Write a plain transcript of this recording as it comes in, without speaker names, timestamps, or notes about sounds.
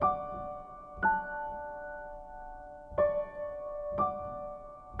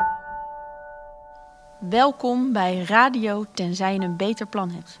Welkom bij Radio Tenzij je een beter plan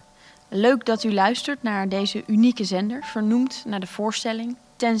hebt. Leuk dat u luistert naar deze unieke zender, vernoemd naar de voorstelling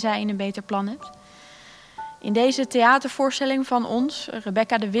Tenzij je een beter plan hebt. In deze theatervoorstelling van ons,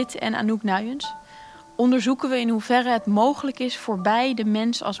 Rebecca de Wit en Anouk Nuyens, onderzoeken we in hoeverre het mogelijk is voorbij de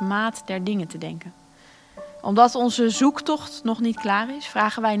mens als maat der dingen te denken. Omdat onze zoektocht nog niet klaar is,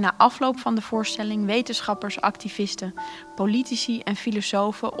 vragen wij na afloop van de voorstelling wetenschappers, activisten, politici en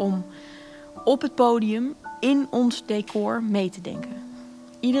filosofen om op het podium in ons decor mee te denken.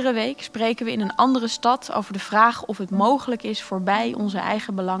 Iedere week spreken we in een andere stad over de vraag of het mogelijk is voorbij onze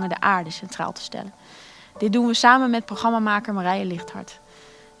eigen belangen de aarde centraal te stellen. Dit doen we samen met programmamaker Marije Lichthart.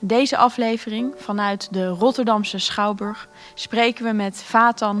 In deze aflevering vanuit de Rotterdamse Schouwburg spreken we met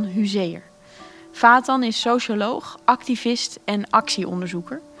Vatan Huzeer. Vatan is socioloog, activist en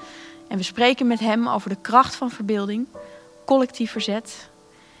actieonderzoeker. En we spreken met hem over de kracht van verbeelding, collectief verzet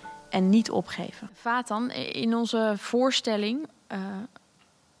en niet opgeven. Vatan, in onze voorstelling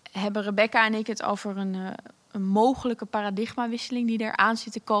hebben Rebecca en ik het over een mogelijke paradigmawisseling die er aan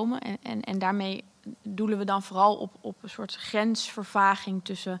zit te komen. En daarmee doelen we dan vooral op een soort grensvervaging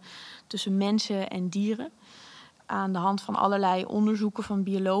tussen mensen en dieren. Aan de hand van allerlei onderzoeken van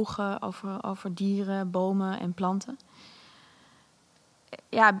biologen over dieren, bomen en planten.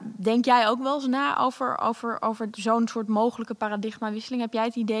 Ja, denk jij ook wel eens na over zo'n soort mogelijke paradigmawisseling? Heb jij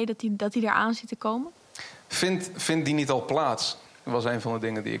het idee dat die eraan zit te komen? Vindt die niet al plaats? Dat was een van de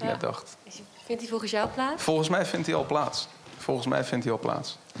dingen die ik net dacht. Vindt hij volgens jou plaats? Volgens mij vindt hij al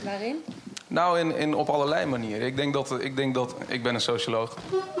plaats. Waarin? Nou, op allerlei manieren. Ik ben een socioloog,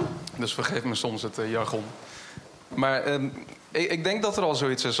 dus vergeef me soms het jargon. Maar ik denk dat er al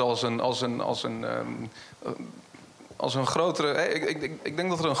zoiets is als een grotere. Ik denk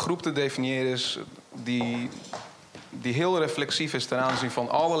dat er een groep te definiëren is die heel reflexief is ten aanzien van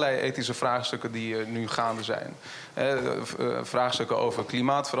allerlei ethische vraagstukken die nu gaande zijn. Vraagstukken over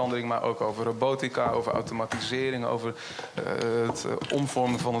klimaatverandering, maar ook over robotica, over automatisering, over het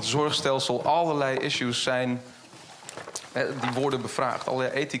omvormen van het zorgstelsel. Allerlei issues zijn. Die worden bevraagd,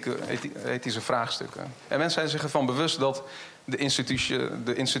 allerlei ethische vraagstukken. En mensen zijn zich ervan bewust dat de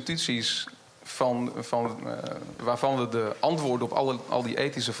instituties waarvan we de antwoorden op al die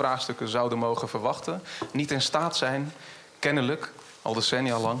ethische vraagstukken zouden mogen verwachten, niet in staat zijn, kennelijk, al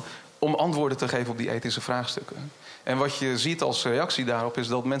decennia lang, om antwoorden te geven op die ethische vraagstukken. En wat je ziet als reactie daarop is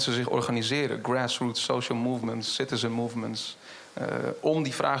dat mensen zich organiseren, grassroots, social movements, citizen movements, om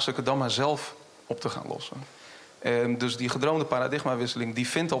die vraagstukken dan maar zelf op te gaan lossen. Dus die gedroomde paradigmawisseling, die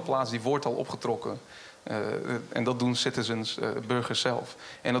vindt al plaats, die wordt al opgetrokken. En dat doen citizens, burgers zelf.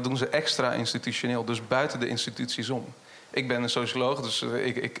 En dat doen ze extra institutioneel, dus buiten de instituties om. Ik ben een socioloog, dus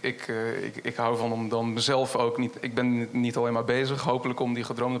ik hou van om dan mezelf ook niet. Ik ben niet alleen maar bezig, hopelijk om die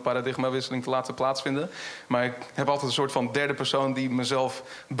gedroomde paradigmawisseling te laten plaatsvinden. Maar ik heb altijd een soort van derde persoon die mezelf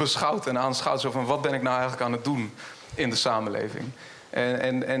beschouwt en aanschouwt. Zo van, wat ben ik nou eigenlijk aan het doen in de samenleving?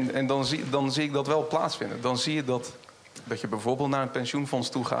 En dan zie ik dat wel plaatsvinden. Dan zie je dat je bijvoorbeeld naar een pensioenfonds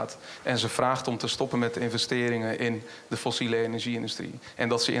toe gaat en ze vraagt om te stoppen met de investeringen in de fossiele energie-industrie. En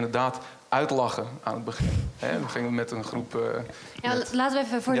dat ze inderdaad uitlachen aan het begin. We gingen met een groep. Laten we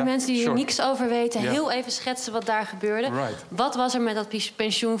even voor de mensen die er niks over weten, heel even schetsen wat daar gebeurde. Right. Wat was er met dat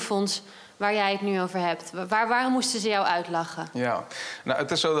pensioenfonds waar jij het nu over hebt? Waarom moesten ze jou uitlachen? Ja, nou,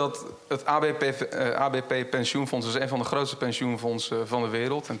 het is zo dat het ABP Pensioenfonds is een van de grootste pensioenfondsen van de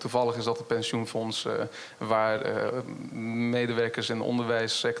wereld. En toevallig is dat het pensioenfonds waar medewerkers in de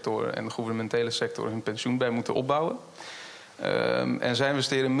onderwijssector en de gouvernementele sector hun pensioen bij moeten opbouwen. En zij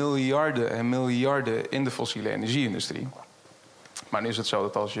investeren miljarden en miljarden in de fossiele energie-industrie. Maar nu is het zo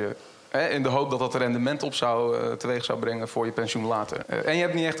dat als je in de hoop dat dat rendement teweeg zou brengen voor je pensioen later. En je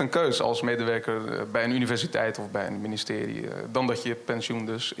hebt niet echt een keus als medewerker bij een universiteit of bij een ministerie, dan dat je pensioen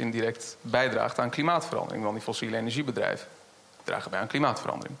dus indirect bijdraagt aan klimaatverandering. Want die fossiele energiebedrijven dragen bij aan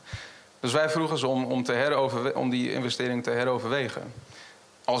klimaatverandering. Dus wij vroegen ze om die investering te heroverwegen.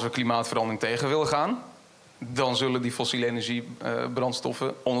 Als we klimaatverandering tegen willen gaan, dan zullen die fossiele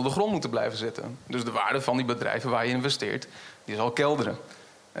energiebrandstoffen onder de grond moeten blijven zitten. Dus de waarde van die bedrijven waar je investeert, die zal kelderen.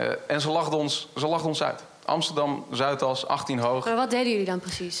 En ze lachten ons uit. Amsterdam, Zuidas, 18 hoog. Maar wat deden jullie dan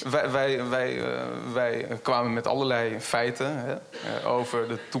precies? Wij kwamen met allerlei feiten over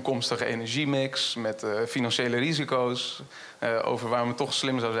de toekomstige energiemix, met financiële risico's, over waarom het toch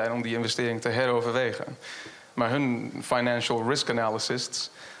slim zou zijn om die investering te heroverwegen. Maar hun financial risk analysts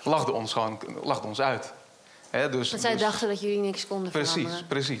lachten ons uit. Want zij dachten dat jullie niks konden veranderen.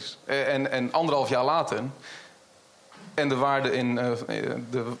 Precies. En 1,5 jaar later. En de waarde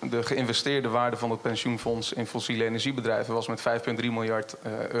de geïnvesteerde waarde van het pensioenfonds in fossiele energiebedrijven was met 5,3 miljard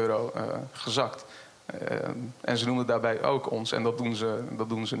euro gezakt. En ze noemen daarbij ook ons, en dat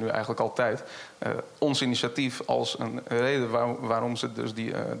doen ze nu eigenlijk altijd, ons initiatief als een reden waarom ze dus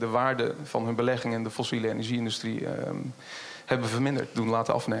de waarde van hun belegging in de fossiele energie-industrie hebben verminderd, doen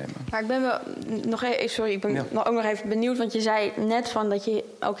laten afnemen. Maar ik ben wel nog ook nog even benieuwd, want je zei net van dat je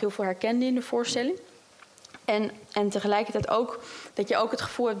ook heel veel herkende in de voorstelling. En tegelijkertijd ook dat je ook het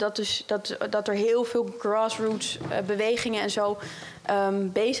gevoel hebt dat er heel veel grassroots bewegingen en zo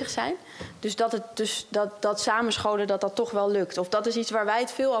bezig zijn. Dus dat samenscholen dat toch wel lukt. Of dat is iets waar wij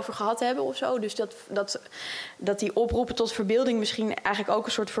het veel over gehad hebben of zo. Dus dat die oproepen tot verbeelding misschien eigenlijk ook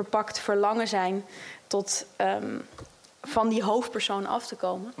een soort verpakt verlangen zijn tot van die hoofdpersoon af te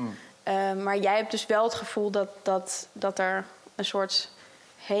komen. Maar jij hebt dus wel het gevoel dat er een soort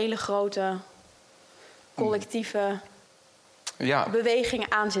hele grote collectieve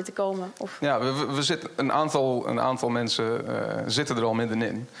bewegingen aan zitten komen. Of... Ja, we zitten, een aantal mensen zitten er al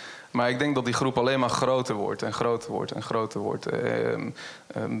middenin. Maar ik denk dat die groep alleen maar groter wordt en groter wordt en groter wordt.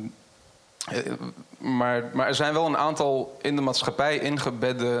 Maar er zijn wel een aantal in de maatschappij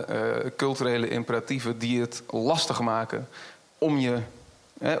ingebedde culturele imperatieven die het lastig maken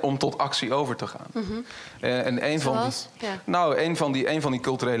om tot actie over te gaan. Mm-hmm. En een van die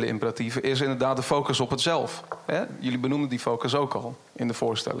culturele imperatieven is inderdaad de focus op het zelf. Jullie benoemden die focus ook al in de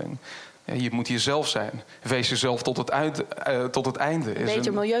voorstelling. Je moet jezelf zijn. Wees jezelf tot het einde. Een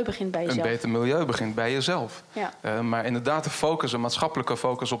beter milieu begint bij jezelf. Een beter milieu begint bij jezelf. Ja. Maar inderdaad de focus, een maatschappelijke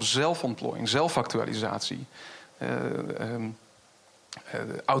focus op zelfontplooiing, zelfactualisatie.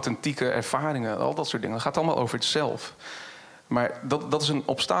 Authentieke ervaringen, al dat soort dingen. Het gaat allemaal over het zelf. Maar dat is een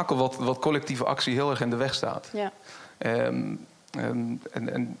obstakel wat collectieve actie heel erg in de weg staat. Ja.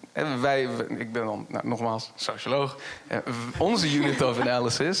 Ik ben dan nogmaals socioloog. Onze unit of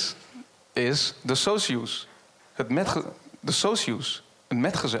analysis is de socius. De socius, een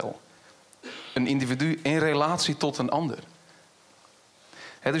metgezel. Een individu in relatie tot een ander.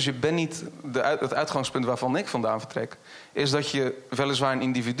 Dus je bent niet... Het uitgangspunt waarvan ik vandaan vertrek is dat je weliswaar een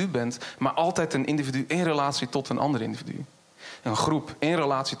individu bent, maar altijd een individu in relatie tot een ander individu. Een groep in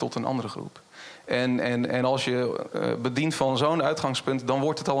relatie tot een andere groep. En als je bedient van zo'n uitgangspunt, dan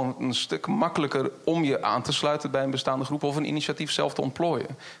wordt het al een stuk makkelijker om je aan te sluiten bij een bestaande groep of een initiatief zelf te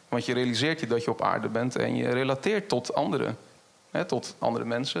ontplooien. Want je realiseert je dat je op aarde bent en je relateert tot anderen. Tot andere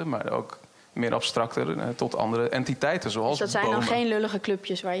mensen, maar ook meer abstracter, tot andere entiteiten zoals dus dat zijn bomen. dan geen lullige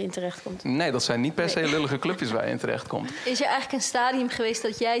clubjes waar je in terechtkomt? Nee, dat zijn niet per se lullige clubjes waar je in terechtkomt. Is er eigenlijk een stadium geweest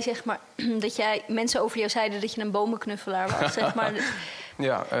dat jij, zeg maar, dat jij mensen over jou zeiden dat je een bomenknuffelaar was, zeg maar?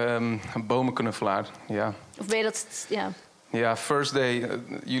 Ja, een bomenknuffelaar, ja. Of ben je dat, ja... Ja, first day,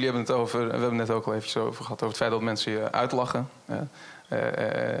 jullie hebben het over, we hebben het net ook al eventjes over gehad, over het feit dat mensen je uitlachen.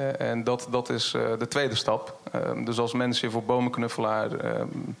 En dat is de tweede stap. Dus als mensen je voor bomenknuffelaar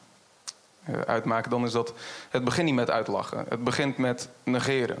uitmaken, dan is dat... Het begint niet met uitlachen, het begint met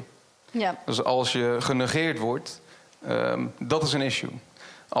negeren. Ja. Dus als je genegeerd wordt, dat is een issue.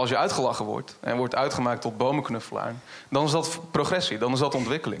 Als je uitgelachen wordt en wordt uitgemaakt tot bomenknuffelaar, dan is dat progressie, dan is dat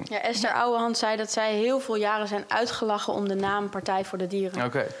ontwikkeling. Ja, Esther Ouwehand zei dat zij heel veel jaren zijn uitgelachen om de naam Partij voor de Dieren.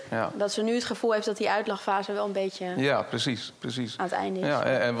 Oké, ja. Dat ze nu het gevoel heeft dat die uitlachfase wel een beetje ja, precies. aan het einde is. Ja,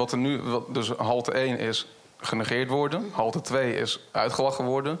 en wat er nu, dus halte 1 is genegeerd worden. Halte 2 is uitgelachen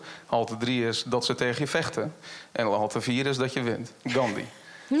worden. Halte 3 is dat ze tegen je vechten. En halte 4 is dat je wint. Gandhi.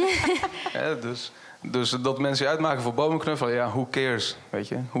 Dus dat mensen je uitmaken voor bomenknuffelen, ja, who cares, weet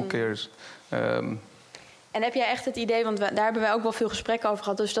je, who cares. En heb jij echt het idee, want daar hebben wij ook wel veel gesprekken over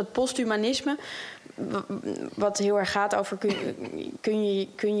gehad, dus dat posthumanisme, wat heel erg gaat over,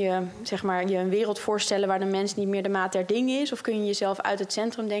 kun je zeg maar je een wereld voorstellen waar de mens niet meer de maat der dingen is, of kun je jezelf uit het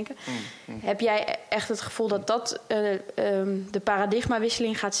centrum denken? Heb jij echt het gevoel dat de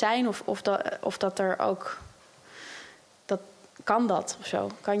paradigmawisseling gaat zijn, of dat er ook... Kan dat of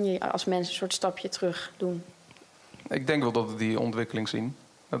zo? Kan je als mens een soort stapje terug doen? Ik denk wel dat we die ontwikkeling zien.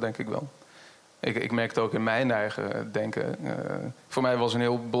 Dat denk ik wel. Ik merk het ook in mijn eigen denken. Voor mij was een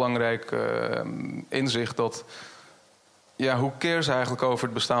heel belangrijk inzicht dat... Ja, hoe cares eigenlijk over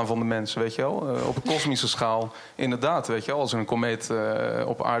het bestaan van de mens, weet je wel? Op een kosmische schaal, inderdaad, weet je wel. Als er een komeet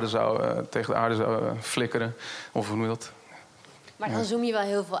op aarde tegen de aarde zou flikkeren, of hoe noem je dat? Maar dan zoom je wel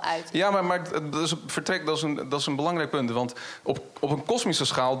heel veel uit. Ja, maar dat is een belangrijk punt. Want op een kosmische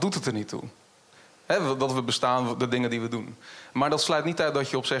schaal doet het er niet toe. Dat we bestaan, de dingen die we doen. Maar dat sluit niet uit dat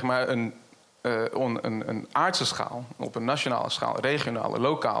je op zeg maar een aardse schaal, op een nationale schaal, regionale,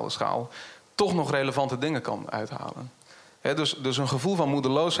 lokale schaal, toch nog relevante dingen kan uithalen. Dus een gevoel van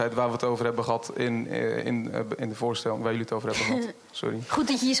moedeloosheid waar we het over hebben gehad in de voorstelling waar jullie het over hebben gehad. Sorry. Goed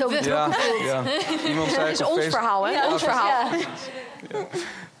dat je je zo betrokken voelt. Ja. Iemand zei het is ons verhaal, hè? Ja, ons verhaal.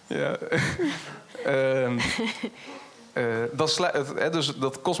 Ja. Ja. Dus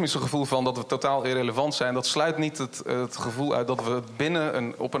dat kosmische gevoel van dat we totaal irrelevant zijn, dat sluit niet het gevoel uit dat we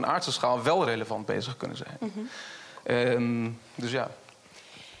op een aardse schaal wel relevant bezig kunnen zijn. Dus ja.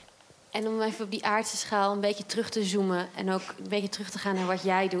 En om even op die aardse schaal een beetje terug te zoomen en ook een beetje terug te gaan naar wat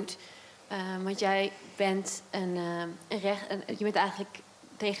jij doet. Want jij bent je bent eigenlijk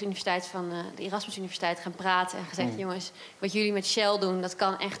tegen de universiteit van de Erasmus Universiteit gaan praten en gezegd: jongens, wat jullie met Shell doen, dat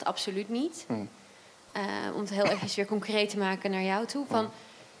kan echt absoluut niet. Om het heel even weer concreet te maken naar jou toe. Van,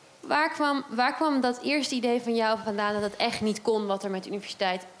 waar kwam dat eerste idee van jou vandaan dat het echt niet kon wat er met de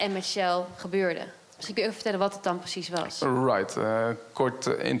universiteit en met Shell gebeurde? Misschien kun je even vertellen wat het dan precies was. Right. Kort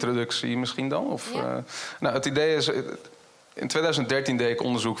introductie misschien dan? Of, nou, het idee is... In 2013 deed ik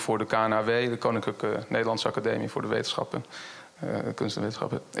onderzoek voor de KNAW, de Koninklijke Nederlandse Academie voor de Wetenschappen. Kunst en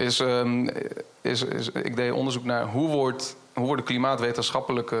Wetenschappen. Ik deed onderzoek naar hoe worden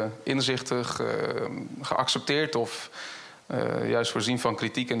klimaatwetenschappelijke inzichten geaccepteerd of juist voorzien van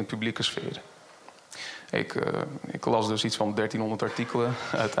kritiek in de publieke sfeer. Ik las dus iets van 1300 artikelen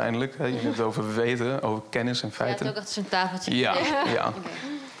uiteindelijk. Je hebt het over weten, over kennis en feiten. Ja, het ook achter zo'n tafeltje. Ja.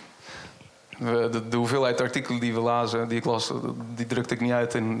 De hoeveelheid artikelen die ik las, die drukte ik niet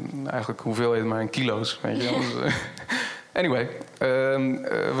uit in eigenlijk hoeveelheid, maar in kilo's. Weet je. Anyway,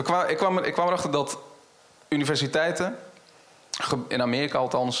 ik kwam erachter dat universiteiten, in Amerika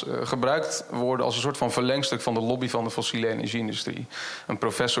althans, gebruikt worden als een soort van verlengstuk van de lobby van de fossiele energie-industrie. Een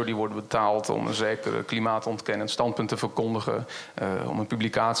professor die wordt betaald om een zeker klimaatontkennend standpunt te verkondigen, om een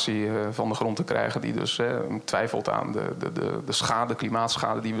publicatie van de grond te krijgen die dus twijfelt aan de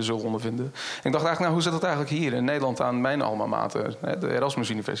klimaatschade die we zullen ondervinden. En ik dacht eigenlijk, hoe zit het eigenlijk hier in Nederland aan mijn alma mater, de Erasmus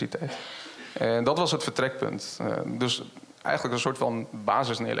Universiteit? En dat was het vertrekpunt. Dus eigenlijk een soort van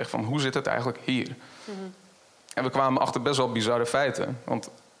basis neerleggen van hoe zit het eigenlijk hier? En we kwamen achter best wel bizarre feiten. Want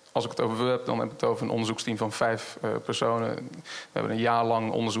als ik het over heb, dan heb ik het over een onderzoeksteam van 5 personen. We hebben een jaar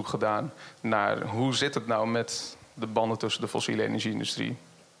lang onderzoek gedaan naar hoe zit het nou met de banden tussen de fossiele energie-industrie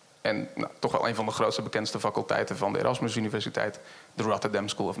en toch wel een van de grootste bekendste faculteiten van de Erasmus Universiteit, de Rotterdam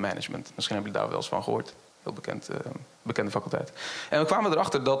School of Management. Misschien hebben jullie daar wel eens van gehoord. Heel bekende faculteit. En we kwamen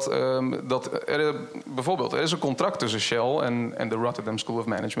erachter dat bijvoorbeeld er is een contract tussen Shell en de Rotterdam School of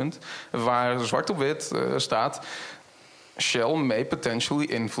Management, waar zwart op wit staat: Shell may potentially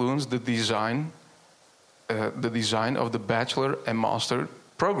influence the design of the bachelor and master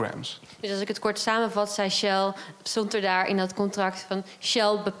programs. Dus als ik het kort samenvat, zei Shell, stond er daar in dat contract van: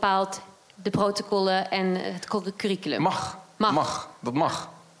 Shell bepaalt de protocollen en het curriculum.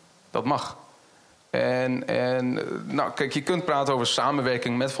 Dat mag. En nou, kijk, je kunt praten over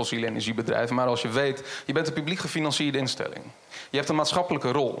samenwerking met fossiele energiebedrijven, maar als je weet, je bent een publiek gefinancierde instelling. Je hebt een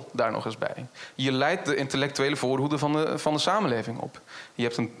maatschappelijke rol daar nog eens bij. Je leidt de intellectuele voorhoede van de samenleving op. Je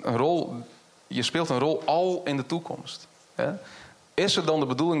hebt je speelt een rol al in de toekomst. Hè? Is het dan de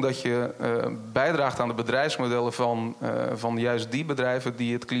bedoeling dat je bijdraagt aan de bedrijfsmodellen van juist die bedrijven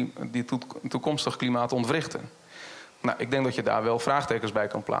die het toekomstig klimaat ontwrichten? Nou, ik denk dat je daar wel vraagtekens bij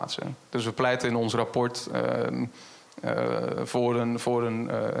kan plaatsen. Dus we pleiten in ons rapport voor een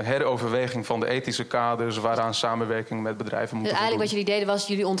heroverweging van de ethische kaders waaraan samenwerking met bedrijven moet dus eigenlijk wat jullie deden was,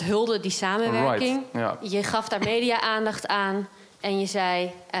 jullie onthulden die samenwerking. Right, ja. Je gaf daar media-aandacht aan en je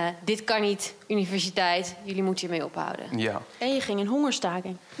zei: dit kan niet, universiteit, jullie moeten hiermee ophouden. Ja. En je ging in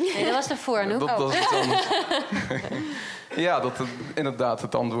hongerstaking. Nee, dat was daarvoor, Anouk. Dat was iets anders. Ja, inderdaad,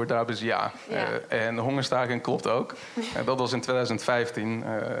 het antwoord daarop is ja. En de hongerstaking klopt ook. Dat was in 2015.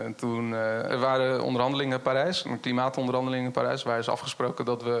 Toen er waren onderhandelingen in Parijs, klimaatonderhandelingen in Parijs, waar is afgesproken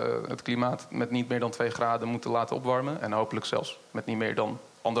dat we het klimaat met niet meer dan 2 graden moeten laten opwarmen. En hopelijk zelfs met niet meer dan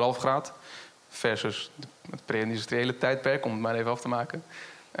 1,5 graad. Versus het pre-industriële tijdperk, om het maar even af te maken.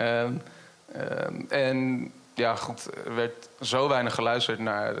 En ja, goed, er werd zo weinig geluisterd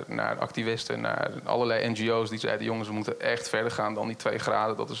naar activisten, naar allerlei NGO's die zeiden: jongens, we moeten echt verder gaan dan die 2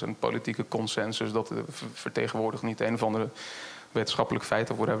 graden. Dat is een politieke consensus, dat vertegenwoordigt niet een of andere wetenschappelijk feit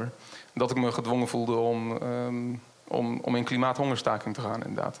of whatever. Dat ik me gedwongen voelde om in klimaathongerstaking te gaan,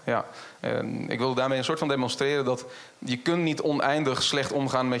 inderdaad. Ja. En ik wilde daarmee een soort van demonstreren dat je kunt niet oneindig slecht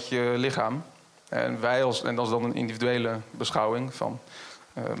omgaan met je lichaam. En dat is dan een individuele beschouwing van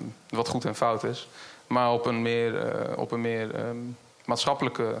wat goed en fout is. Maar op een meer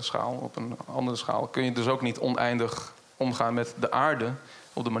maatschappelijke schaal, op een andere schaal, kun je dus ook niet oneindig omgaan met de aarde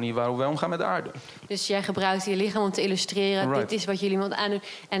op de manier waarop wij omgaan met de aarde. Dus jij gebruikte je lichaam om te illustreren: right. Dit is wat jullie moeten aandoen.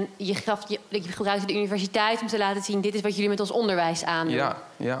 En je gebruikte de universiteit om te laten zien: dit is wat jullie met ons onderwijs aandoen.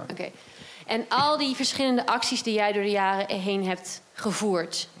 Ja. Okay. En al die verschillende acties die jij door de jaren heen hebt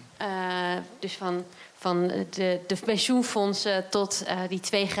gevoerd, Dus van de pensioenfondsen tot die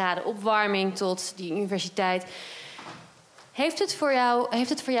 2 graden opwarming, tot die universiteit. Heeft het voor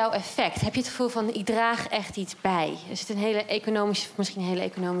jou effect? Heb je het gevoel van, ik draag echt iets bij? Er zit misschien een hele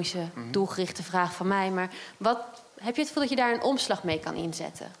economische doelgerichte vraag van mij. Maar heb je het gevoel dat je daar een omslag mee kan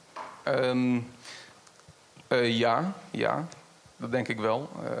inzetten? Ja, dat denk ik wel.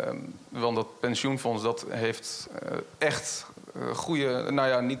 Want dat pensioenfonds dat heeft echt goede, nou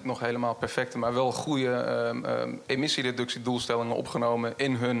ja, niet nog helemaal perfecte, maar wel goede emissiereductiedoelstellingen opgenomen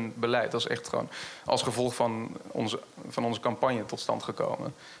in hun beleid. Dat is echt gewoon als gevolg van onze campagne tot stand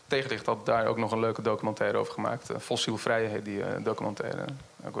gekomen. Tegenlicht had daar ook nog een leuke documentaire over gemaakt. Fossielvrije heet die documentaire.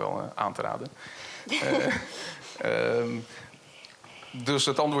 Ook wel aan te raden. Dus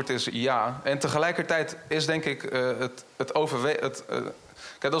het antwoord is ja. En tegelijkertijd is denk ik kijk,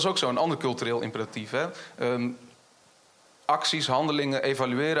 dat is ook zo'n ander cultureel imperatief. Hè? Acties, handelingen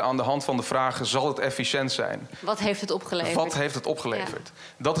evalueren aan de hand van de vragen: zal het efficiënt zijn? Wat heeft het opgeleverd? Wat heeft het opgeleverd? Ja.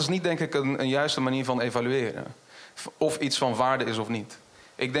 Dat is niet denk ik een juiste manier van evalueren. Of iets van waarde is of niet.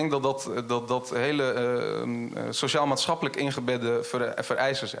 Ik denk dat hele sociaal-maatschappelijk ingebedde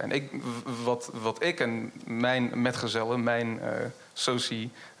vereisten zijn. Wat ik en mijn metgezellen, mijn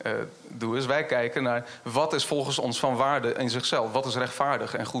soci doen, is wij kijken naar wat is volgens ons van waarde in zichzelf. Wat is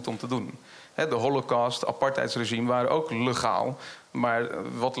rechtvaardig en goed om te doen. De Holocaust, apartheidsregime waren ook legaal. Maar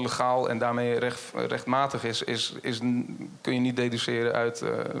wat legaal en daarmee rechtmatig is kun je niet deduceren uit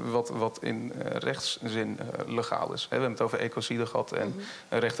wat in rechtszin legaal is. We hebben het over ecocide gehad en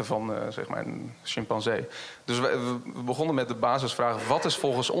rechten van zeg maar een chimpansee. Dus we begonnen met de basisvraag: wat is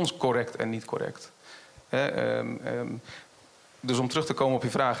volgens ons correct en niet correct? Dus om terug te komen op je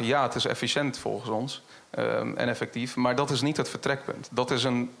vraag: ja, het is efficiënt volgens ons. En effectief, maar dat is niet het vertrekpunt. Dat is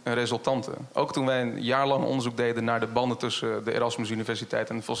een resultante. Ook toen wij een jaar lang onderzoek deden naar de banden tussen de Erasmus Universiteit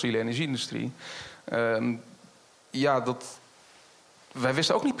en de fossiele energie-industrie. Wij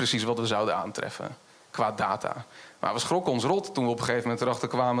wisten ook niet precies wat we zouden aantreffen qua data. Maar we schrokken ons rot toen we op een gegeven moment erachter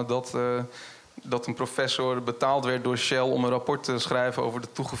kwamen dat een professor betaald werd door Shell om een rapport te schrijven over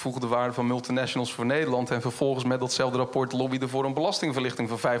de toegevoegde waarde van multinationals voor Nederland. En vervolgens met datzelfde rapport lobbyde voor een belastingverlichting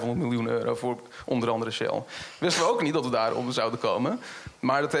van €500 miljoen voor onder andere Shell. Wisten we ook niet dat we daarom zouden komen.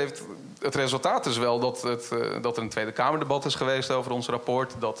 Maar het resultaat is wel dat er een Tweede Kamerdebat is geweest over ons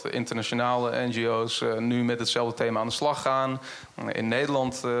rapport. Dat internationale NGO's nu met hetzelfde thema aan de slag gaan. In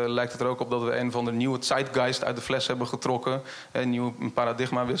Nederland lijkt het er ook op dat we een van de nieuwe zeitgeist uit de fles hebben getrokken. Een nieuwe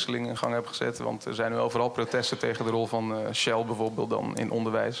paradigmawisseling in gang hebben gezet. Want er zijn nu overal protesten tegen de rol van Shell bijvoorbeeld dan in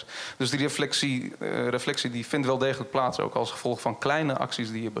onderwijs. Dus die reflectie die vindt wel degelijk plaats. Ook als gevolg van kleine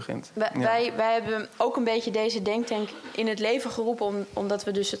acties die je begint. Wij hebben ook een beetje deze denktank in het leven geroepen. Omdat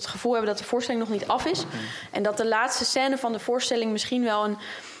we dus het gevoel hebben dat de voorstelling nog niet af is. En dat de laatste scène van de voorstelling misschien wel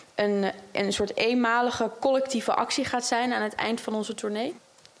een soort eenmalige collectieve actie gaat zijn aan het eind van onze tournee.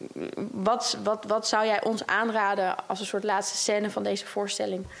 Wat zou jij ons aanraden als een soort laatste scène van deze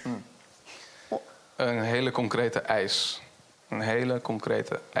voorstelling? Een hele concrete eis. Een hele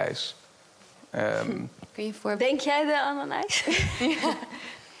concrete eis. Kun je Denk jij aan een eis?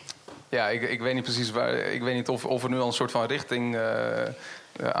 Ja, ik weet niet precies waar. Ik weet niet of er nu al een soort van richting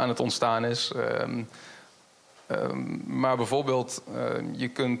aan het ontstaan is. Maar bijvoorbeeld,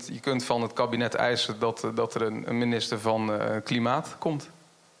 je kunt van het kabinet eisen dat er een minister van Klimaat komt.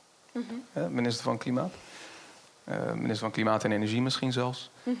 Minister van Klimaat. Minister van Klimaat en Energie misschien zelfs.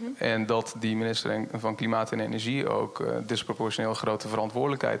 En dat die minister van Klimaat en Energie ook disproportioneel grote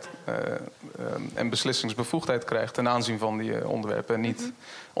verantwoordelijkheid en beslissingsbevoegdheid krijgt ten aanzien van die onderwerpen. En niet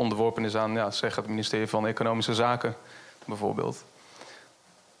onderworpen is aan zeg het ministerie van Economische Zaken bijvoorbeeld.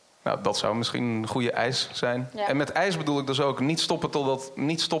 Nou, dat zou misschien een goede eis zijn. Ja. En met eis bedoel ik dus ook niet stoppen totdat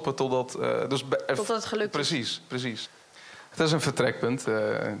totdat het gelukt is. Precies. Het is een vertrekpunt.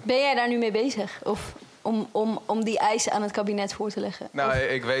 Ben jij daar nu mee bezig? Of om die eisen aan het kabinet voor te leggen? Nou,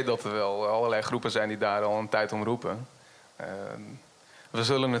 ik weet dat er wel allerlei groepen zijn die daar al een tijd om roepen. We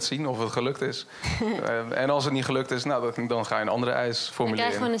zullen het zien of het gelukt is. En als het niet gelukt is, dan ga je een andere eis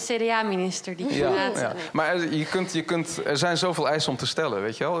formuleren. Dan krijgen we een CDA-minister die ja. Maar er zijn zoveel eisen om te stellen,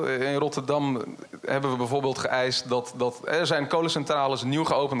 weet je wel. In Rotterdam hebben we bijvoorbeeld geëist dat er zijn kolencentrales, nieuw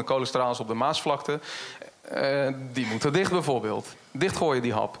geopende kolencentrales op de Maasvlakte. Die moeten dicht bijvoorbeeld. Dichtgooien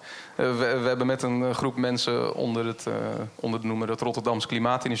die hap. We hebben met een groep mensen onder de noemer het Rotterdams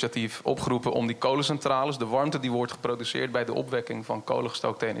Klimaatinitiatief opgeroepen om die kolencentrales, de warmte die wordt geproduceerd bij de opwekking van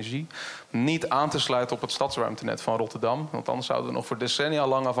kolengestookte energie, niet aan te sluiten op het stadswarmtenet van Rotterdam. Want anders zouden we nog voor decennia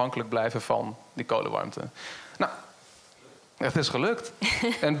lang afhankelijk blijven van die kolenwarmte. Nou, het is gelukt.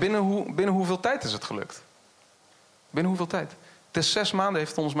 En binnen hoeveel tijd is het gelukt? Binnen hoeveel tijd? Het is 6 maanden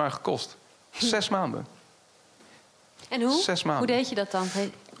heeft het ons maar gekost. 6 maanden. En hoe? 6 maanden. Hoe deed je dat dan?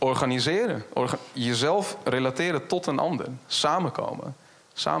 Organiseren. Jezelf relateren tot een ander.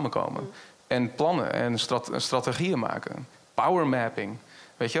 Samenkomen. En plannen en strategieën maken. Power mapping.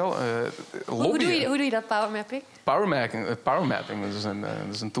 Weet je wel? Hoe doe je dat, power mapping? Power mapping dat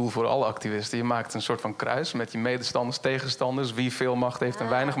is een tool voor alle activisten. Je maakt een soort van kruis met je medestanders, tegenstanders. Wie veel macht heeft en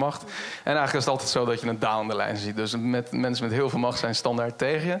weinig macht. En eigenlijk is het altijd zo dat je een dalende lijn ziet. Dus mensen met heel veel macht zijn standaard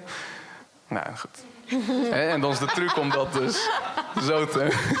tegen je. Nou, goed. En dan is de truc om dat dus zo te...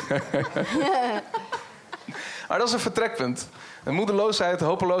 Maar dat is een vertrekpunt. Moedeloosheid,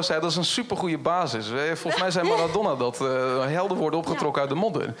 hopeloosheid, dat is een supergoeie basis. Volgens mij zei Maradona dat helden worden opgetrokken uit de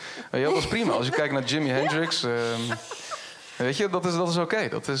modder. Dat is prima. Als je kijkt naar Jimi Hendrix... weet je, dat is oké.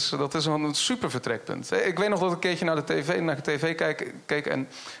 Dat is een super vertrekpunt. Ik weet nog dat ik een keertje naar de tv keek en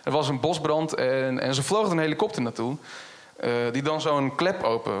er was een bosbrand en ze vloog er een helikopter naartoe. Die dan zo'n klep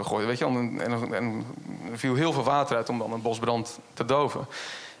open gooide, weet je, en er viel heel veel water uit om dan een bosbrand te doven.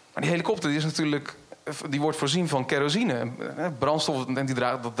 Maar die helikopter die wordt voorzien van kerosine, brandstof, en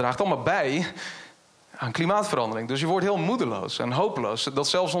dat draagt allemaal bij aan klimaatverandering. Dus je wordt heel moedeloos en hopeloos. Dat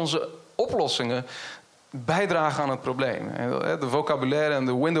zelfs onze oplossingen bijdragen aan het probleem. De vocabulaire en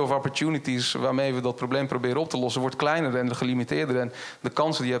de window of opportunities waarmee we dat probleem proberen op te lossen wordt kleiner en gelimiteerder en de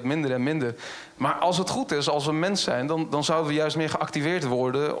kansen die je hebt minder en minder. Maar als het goed is, als we mens zijn, dan zouden we juist meer geactiveerd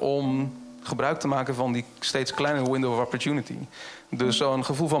worden om gebruik te maken van die steeds kleinere window of opportunity. Dus zo'n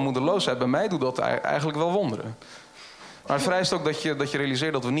gevoel van moedeloosheid, bij mij doet dat eigenlijk wel wonderen. Maar het vereist ook dat je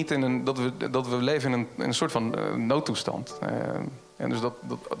realiseert dat we niet dat we leven in een soort van noodtoestand. En dus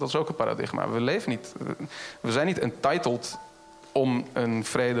dat is ook een paradigma. We zijn niet entitled om een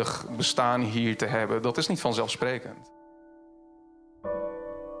vredig bestaan hier te hebben. Dat is niet vanzelfsprekend.